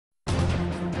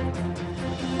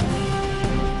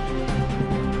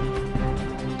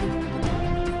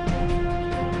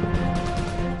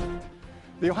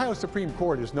The Ohio Supreme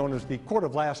Court is known as the court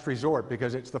of last resort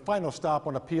because it's the final stop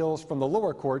on appeals from the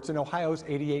lower courts in Ohio's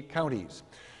 88 counties.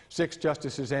 6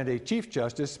 justices and a chief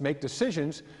justice make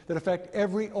decisions that affect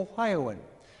every Ohioan.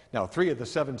 Now, 3 of the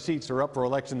 7 seats are up for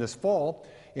election this fall.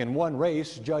 In one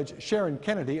race, Judge Sharon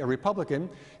Kennedy, a Republican,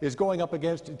 is going up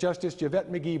against Justice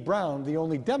Yvette McGee Brown, the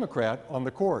only Democrat on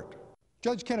the court.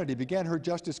 Judge Kennedy began her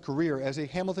justice career as a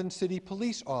Hamilton City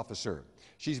police officer.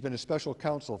 She's been a special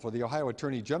counsel for the Ohio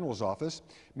Attorney General's office,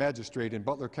 magistrate in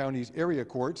Butler County's area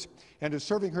courts, and is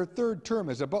serving her 3rd term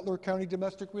as a Butler County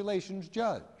domestic relations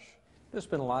judge. There's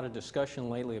been a lot of discussion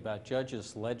lately about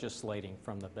judges legislating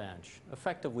from the bench,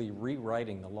 effectively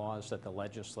rewriting the laws that the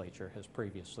legislature has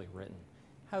previously written.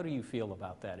 How do you feel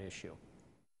about that issue?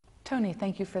 Tony,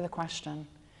 thank you for the question.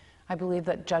 I believe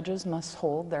that judges must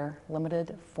hold their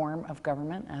limited form of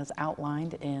government as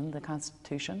outlined in the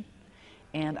Constitution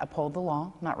and uphold the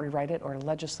law, not rewrite it or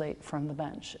legislate from the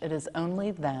bench. It is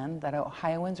only then that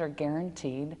Ohioans are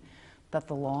guaranteed that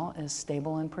the law is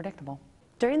stable and predictable.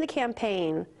 During the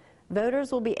campaign,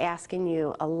 voters will be asking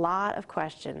you a lot of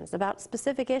questions about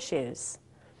specific issues.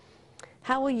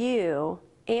 How will you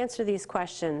answer these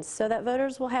questions so that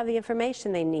voters will have the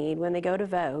information they need when they go to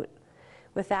vote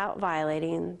without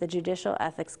violating the Judicial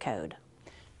Ethics Code?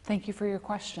 Thank you for your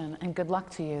question, and good luck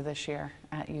to you this year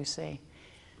at UC.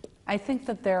 I think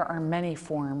that there are many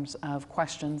forms of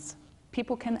questions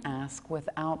people can ask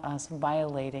without us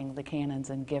violating the canons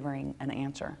and giving an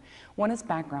answer. One is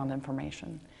background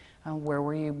information. Where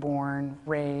were you born,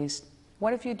 raised?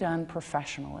 What have you done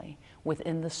professionally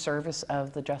within the service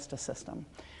of the justice system?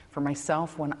 For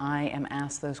myself, when I am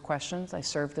asked those questions, I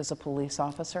served as a police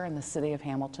officer in the city of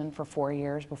Hamilton for 4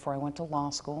 years before I went to law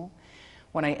school.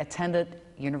 When I attended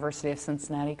University of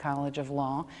Cincinnati College of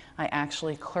Law, I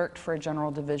actually clerked for a general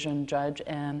division judge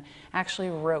and actually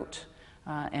wrote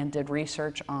and did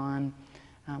research on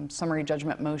summary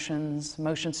judgment motions,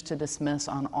 motions to dismiss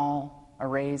on all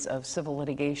arrays of civil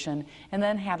litigation, and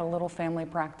then had a little family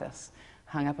practice.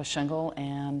 Hung up a shingle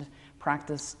and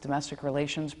practiced domestic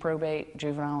relations, probate,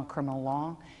 juvenile and criminal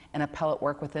law, and appellate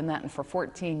work within that. And for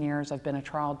 14 years, I've been a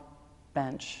trial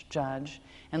bench judge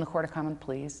in the Court of Common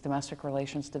Pleas, Domestic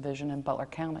Relations Division in Butler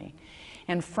County.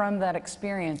 And from that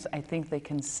experience, I think they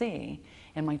can see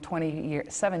in my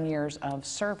 27 years of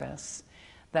service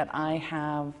that I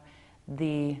have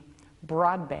the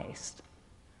broad-based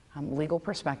legal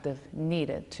perspective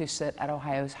needed to sit at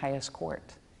Ohio's highest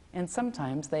court. And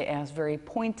sometimes they ask very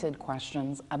pointed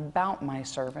questions about my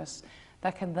service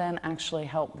that can then actually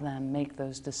help them make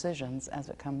those decisions as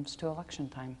it comes to election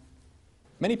time.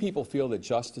 Many people feel that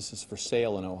justice is for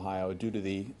sale in Ohio due to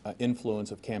the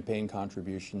influence of campaign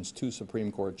contributions to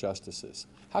Supreme Court justices.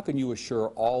 How can you assure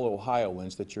all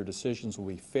Ohioans that your decisions will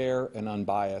be fair and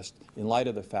unbiased in light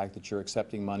of the fact that you're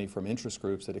accepting money from interest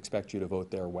groups that expect you to vote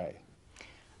their way?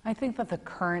 I think that the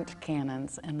current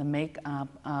canons and the makeup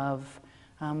of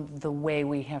the way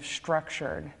we have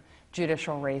structured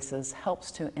judicial races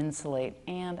helps to insulate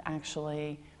and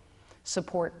actually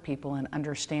support people in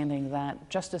understanding that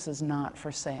justice is not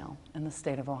for sale in the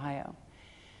state of Ohio.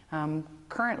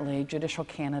 Currently, judicial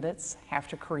candidates have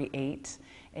to create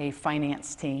a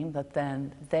finance team that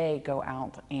then they go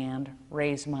out and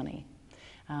raise money.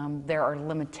 There are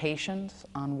limitations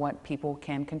on what people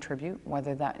can contribute,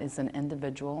 whether that is an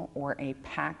individual or a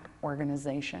PAC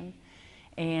organization.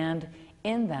 And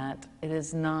in that, it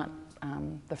is not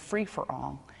the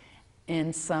free-for-all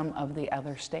in some of the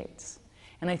other states.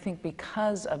 And I think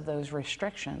because of those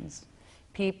restrictions,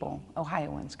 people,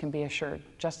 Ohioans, can be assured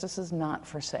justice is not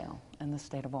for sale in the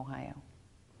state of Ohio.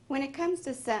 When it comes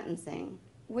to sentencing,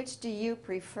 which do you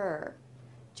prefer,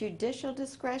 judicial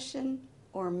discretion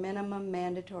or minimum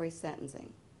mandatory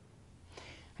sentencing?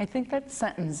 I think that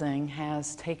sentencing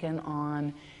has taken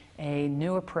on a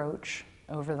new approach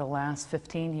over the last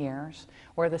 15 years,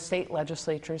 where the state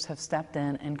legislatures have stepped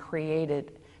in and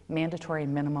created mandatory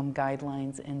minimum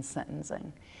guidelines in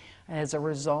sentencing. As a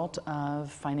result of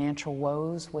financial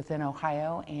woes within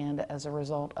Ohio and as a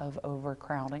result of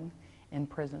overcrowding in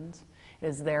prisons, it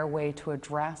is their way to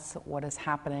address what is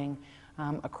happening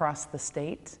across the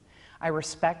state. I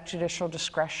respect judicial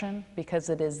discretion because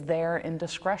it is there in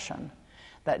discretion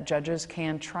that judges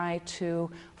can try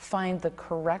to find the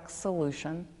correct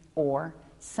solution or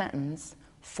sentence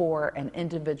for an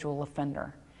individual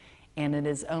offender. And it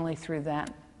is only through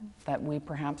that that we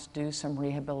perhaps do some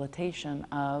rehabilitation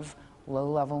of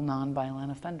low-level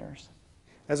nonviolent offenders.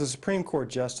 As a Supreme Court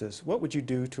justice, what would you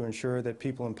do to ensure that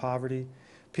people in poverty,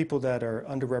 people that are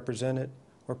underrepresented,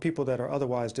 or people that are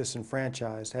otherwise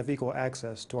disenfranchised have equal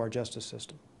access to our justice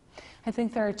system? I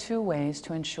think there are 2 ways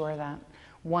to ensure that.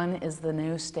 One is the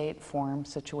new state forum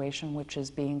situation, which is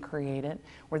being created,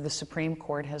 where the Supreme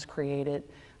Court has created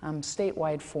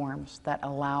statewide forums that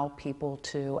allow people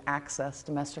to access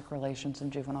domestic relations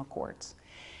and juvenile courts.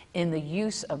 In the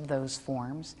use of those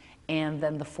forms, and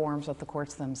then the forms that the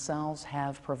courts themselves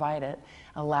have provided,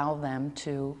 allow them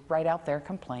to write out their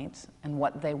complaints and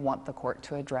what they want the court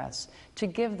to address, to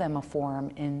give them a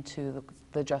forum into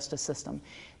the justice system.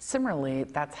 Similarly,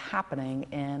 that's happening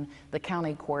in the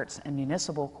county courts and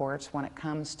municipal courts when it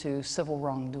comes to civil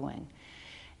wrongdoing.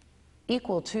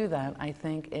 Equal to that, I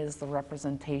think, is the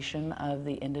representation of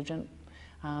the indigent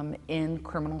in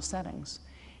criminal settings.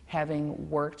 Having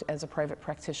worked as a private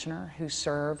practitioner who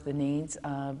served the needs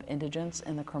of indigents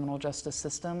in the criminal justice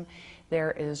system,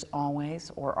 there is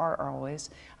always, or are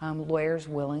always, lawyers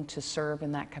willing to serve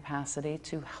in that capacity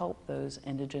to help those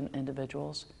indigent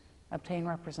individuals obtain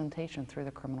representation through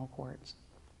the criminal courts.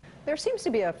 There seems to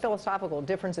be a philosophical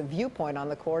difference of viewpoint on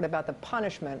the court about the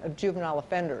punishment of juvenile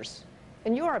offenders.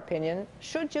 In your opinion,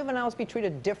 should juveniles be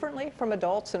treated differently from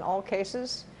adults in all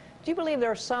cases? Do you believe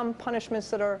there are some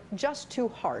punishments that are just too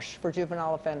harsh for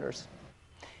juvenile offenders?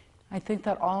 I think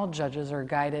that all judges are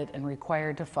guided and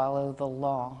required to follow the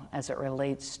law as it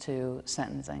relates to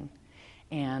sentencing.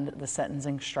 And the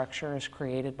sentencing structure is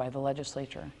created by the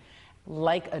legislature.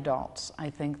 Like adults, I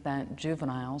think that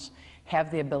juveniles have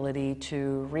the ability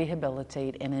to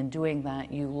rehabilitate, and in doing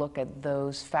that, you look at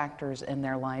those factors in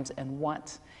their lives and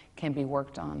what can be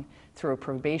worked on through a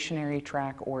probationary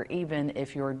track, or even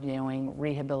if you're doing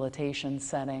rehabilitation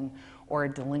setting or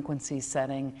a delinquency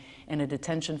setting in a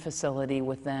detention facility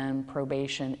with then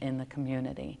probation in the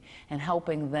community, and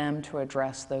helping them to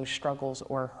address those struggles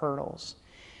or hurdles.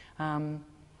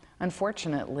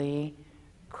 Unfortunately,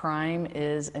 crime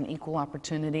is an equal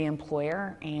opportunity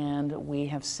employer, and we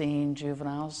have seen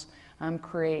juveniles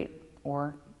create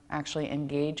or actually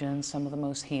engage in some of the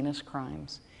most heinous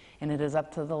crimes. And it is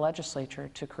up to the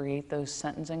legislature to create those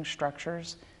sentencing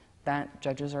structures that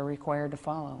judges are required to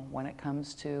follow when it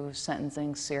comes to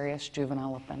sentencing serious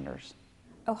juvenile offenders.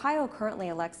 Ohio currently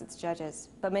elects its judges,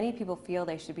 but many people feel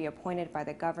they should be appointed by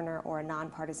the governor or a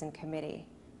nonpartisan committee.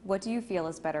 What do you feel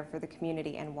is better for the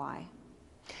community and why?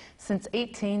 Since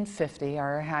 1850,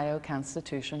 our Ohio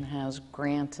Constitution has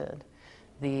granted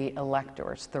the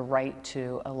electors the right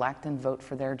to elect and vote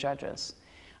for their judges.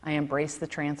 I embrace the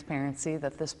transparency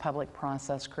that this public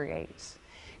process creates.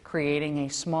 Creating a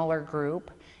smaller group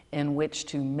in which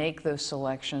to make those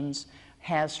selections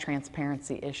has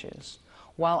transparency issues.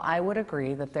 While I would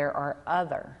agree that there are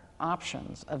other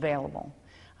options available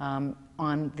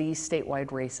on these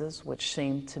statewide races, which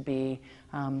seem to be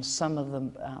some of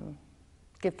them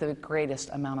get the greatest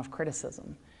amount of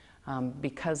criticism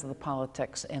because of the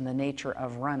politics and the nature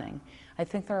of running, I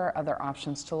think there are other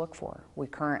options to look for. We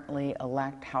currently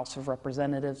elect House of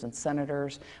Representatives and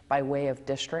Senators by way of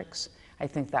districts. I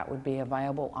think that would be a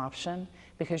viable option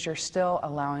because you're still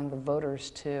allowing the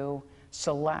voters to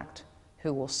select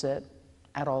who will sit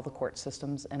at all the court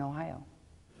systems in Ohio.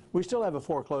 We still have a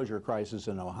foreclosure crisis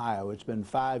in Ohio. It's been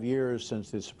 5 years since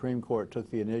the Supreme Court took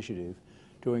the initiative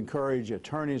to encourage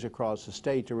attorneys across the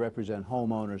state to represent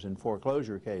homeowners in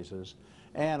foreclosure cases,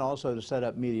 and also to set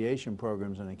up mediation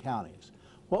programs in the counties.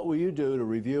 What will you do to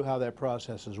review how that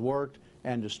process has worked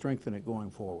and to strengthen it going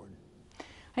forward?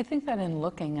 I think that in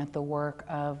looking at the work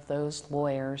of those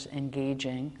lawyers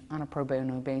engaging on a pro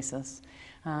bono basis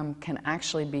can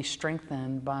actually be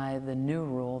strengthened by the new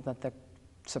rule that the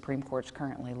Supreme Court's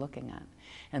currently looking at,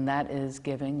 and that is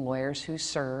giving lawyers who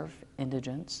serve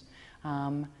indigents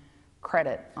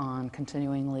credit on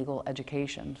continuing legal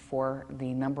education for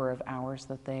the number of hours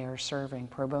that they are serving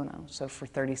pro bono. So for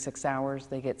 36 hours,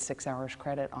 they get 6 hours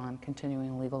credit on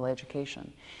continuing legal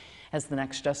education. As the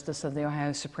next Justice of the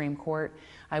Ohio Supreme Court,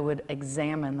 I would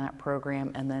examine that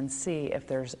program and then see if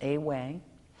there's a way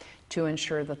to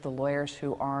ensure that the lawyers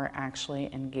who are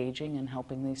actually engaging and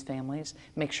helping these families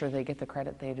make sure they get the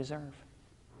credit they deserve.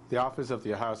 The office of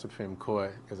the Ohio Supreme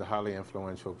Court is a highly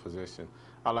influential position.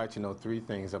 I'd like to know 3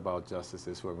 things about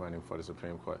justices who are running for the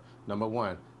Supreme Court. Number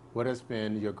 1, what has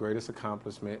been your greatest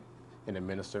accomplishment in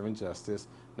administering justice?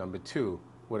 Number 2,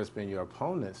 what has been your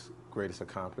opponent's greatest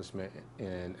accomplishment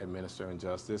in administering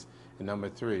justice? And number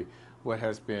 3, what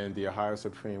has been the Ohio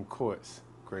Supreme Court's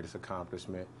greatest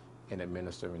accomplishment in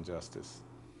administering justice?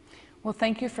 Well,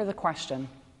 thank you for the question.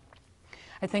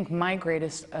 I think my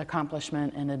greatest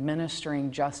accomplishment in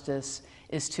administering justice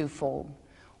is twofold.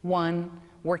 One,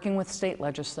 working with state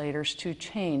legislators to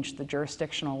change the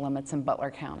jurisdictional limits in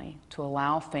Butler County to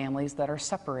allow families that are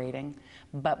separating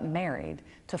but married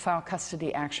to file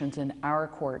custody actions in our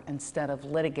court instead of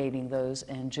litigating those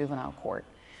in juvenile court.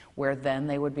 where then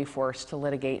they would be forced to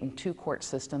litigate in 2 court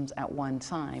systems at one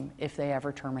time if they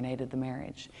ever terminated the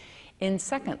marriage. And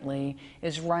secondly,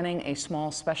 is running a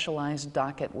small specialized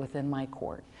docket within my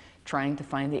court, trying to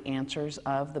find the answers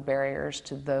of the barriers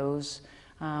to those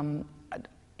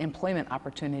employment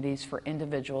opportunities for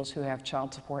individuals who have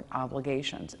child support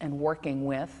obligations, and working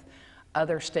with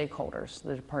other stakeholders,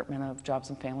 the Department of Jobs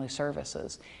and Family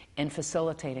Services, in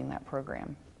facilitating that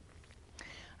program.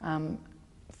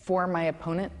 For my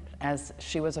opponent, as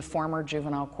she was a former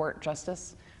juvenile court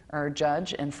justice or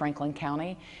judge in Franklin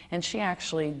County, and she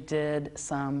actually did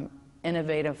some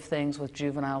innovative things with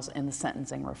juveniles in the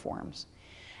sentencing reforms.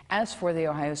 As for the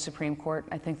Ohio Supreme Court,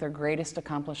 I think their greatest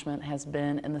accomplishment has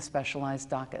been in the specialized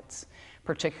dockets,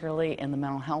 particularly in the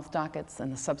mental health dockets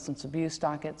and the substance abuse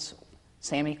dockets,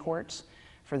 SAMI courts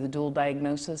for the dual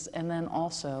diagnosis, and then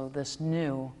also this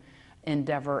new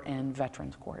endeavor in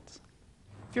veterans courts.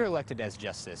 If you're elected as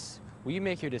justice, will you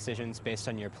make your decisions based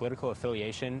on your political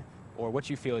affiliation or what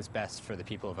you feel is best for the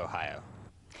people of Ohio?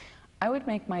 I would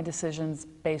make my decisions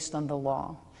based on the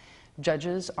law.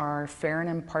 Judges are fair and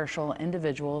impartial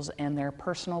individuals, and their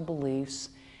personal beliefs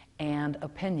and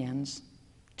opinions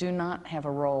do not have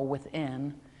a role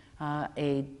within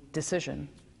a decision.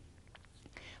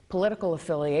 Political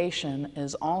affiliation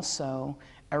is also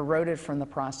eroded from the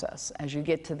process. As you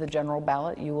get to the general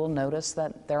ballot, you will notice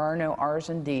that there are no R's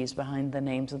and D's behind the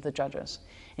names of the judges.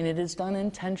 And it is done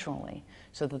intentionally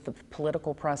so that the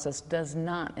political process does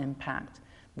not impact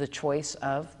the choice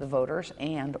of the voters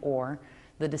and or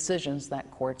the decisions that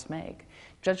courts make.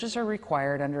 Judges are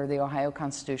required under the Ohio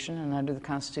Constitution and under the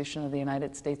Constitution of the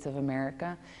United States of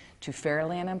America to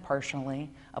fairly and impartially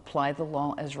apply the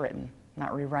law as written,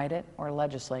 not rewrite it or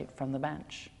legislate from the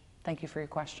bench. Thank you for your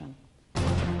question.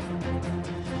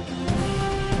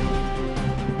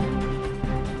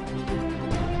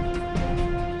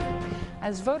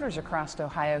 As voters across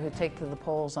Ohio who take to the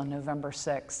polls on November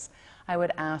 6th, I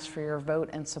would ask for your vote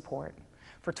and support.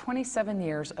 For 27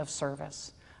 years of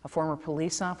service, a former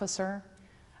police officer,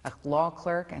 a law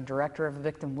clerk and director of a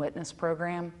victim witness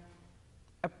program,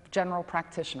 a general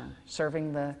practitioner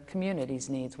serving the community's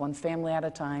needs, one family at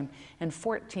a time, and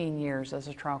 14 years as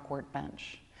a trial court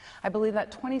bench. I believe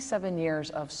that 27 years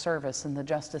of service in the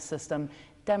justice system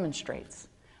demonstrates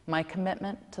my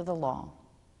commitment to the law.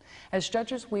 As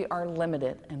judges, we are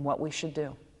limited in what we should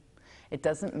do. It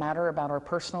doesn't matter about our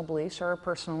personal beliefs or our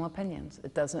personal opinions.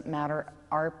 It doesn't matter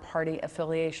our party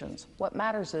affiliations. What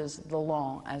matters is the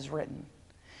law as written.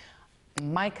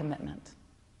 My commitment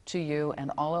to you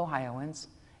and all Ohioans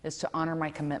is to honor my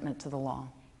commitment to the law,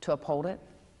 to uphold it,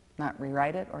 not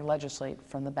rewrite it or legislate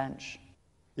from the bench.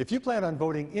 If you plan on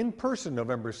voting in person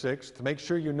November 6th, make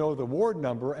sure you know the ward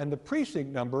number and the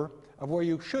precinct number of where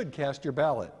you should cast your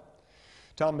ballot.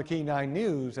 Tom McKee, 9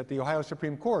 News at the Ohio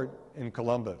Supreme Court in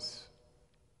Columbus.